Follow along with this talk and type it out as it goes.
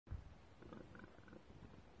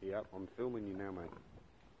Yep, I'm filming you now, mate.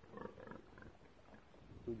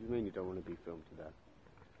 What do you mean you don't want to be filmed today?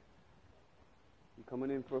 You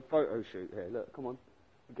coming in for a photo shoot here? Look, come on.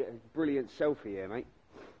 We get a brilliant selfie here, mate.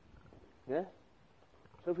 Yeah?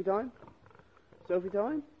 Selfie time? Selfie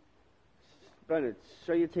time? Bernard,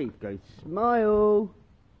 show your teeth. Go, smile!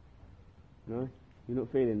 No? You're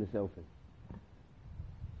not feeling the selfie?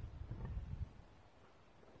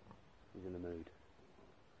 He's in the mood.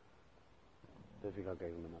 Don't think I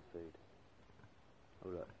gave him enough food. Oh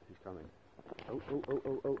look, he's coming. Oh.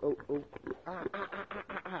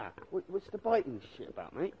 Ah. What's the biting shit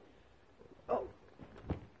about, mate? Oh!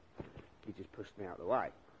 He just pushed me out of the way.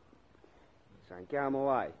 Saying, get out of my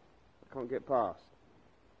way. I can't get past.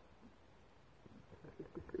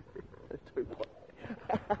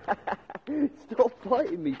 Stop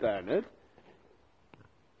biting me, Bernard.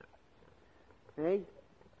 Hey?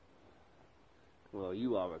 Well,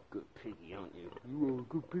 you are a good piggy, aren't you? You are a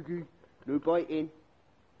good piggy. No biting.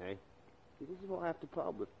 Hey? This is what I have to put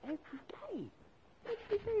up with every day.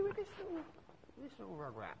 Every day with this little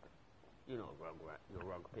rug rat. You're not a rug rat, you're a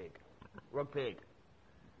rug pig. Rug pig.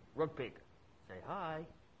 Rug pig. Say hi.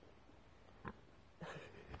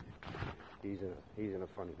 He's in a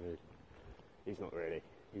funny mood. He's not really.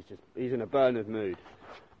 He's in a Bernard mood.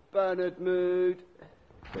 Bernard mood.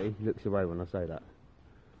 See, he looks away when I say that.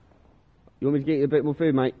 You want me to get you a bit more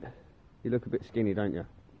food, mate? You look a bit skinny, don't you?